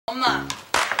엄마,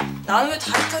 나는 왜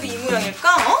다리털이 이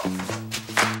모양일까? 어?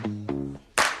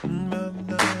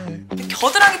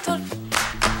 겨드랑이 털.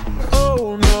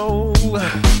 Oh no,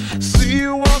 see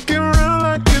you walking around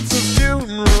like it's a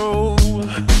funeral.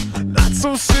 Not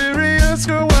so serious,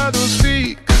 girl, why those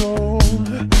feet cold?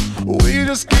 We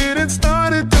just getting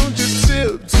started, don't you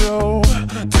tiptoe,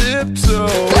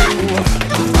 tiptoe.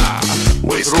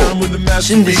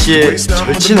 신디 씨의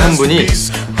절친 한 분이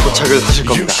도착을 하실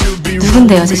겁니다.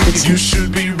 누군데요, 저 절친?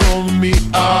 엄마, 이거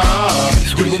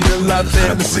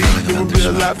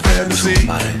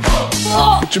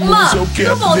어딨어? 여기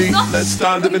목이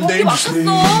막혔어.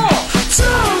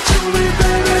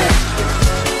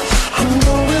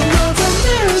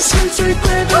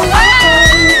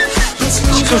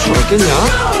 식사쇼 없겠냐?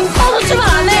 너 출발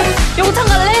안 해? 용탕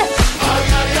갈래?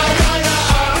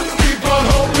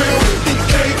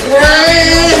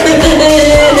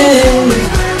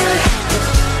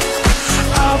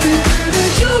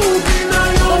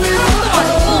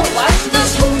 완전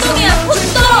속동이야,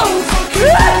 속동!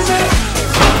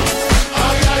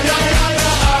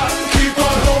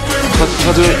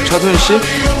 차도현 씨?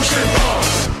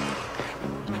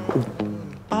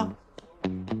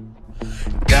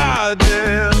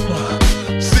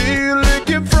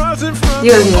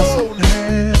 네가 여기 왔어.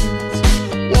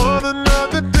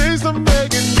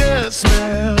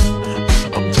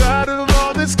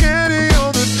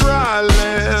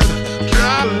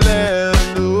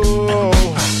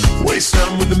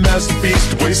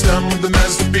 Waste time with the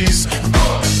masterpiece.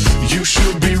 You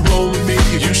should be rolling me.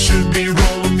 You should be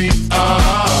rolling me.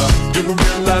 You're a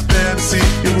real life fantasy.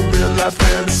 You're a real life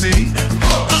fantasy.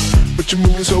 But you're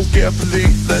moving so carefully.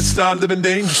 Let's start living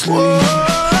dangerously.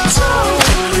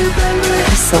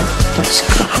 됐어, 너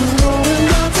시끄러워.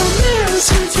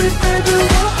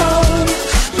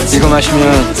 이거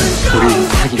마시면 우리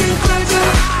사귀는.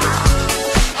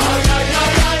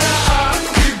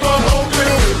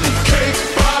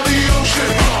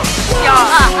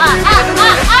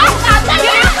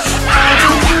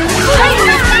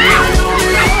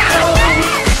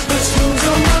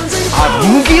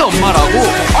 무기 엄마라고?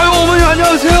 아유, 어머니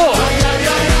안녕하세요.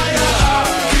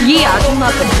 이 아줌마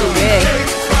뱃속에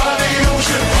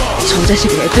저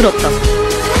자식 왜 들었다?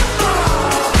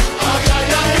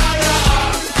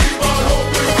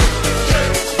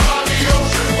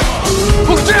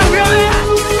 복주야 위험해.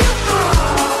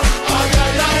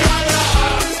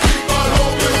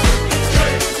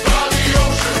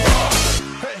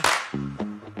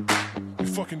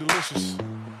 Fucking delicious.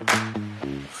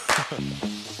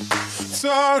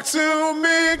 Talk to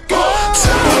me, go.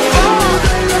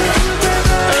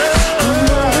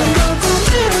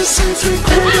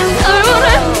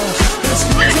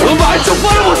 너 말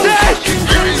똑바로 못해.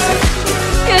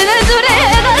 얘네 둘이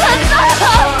애가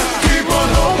났어요.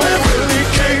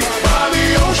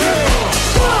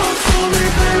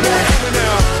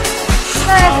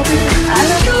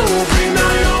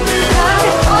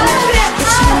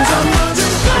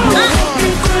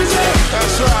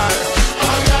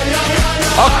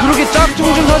 아, 그렇게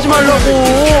짝퉁 좀 사지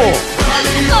말라고.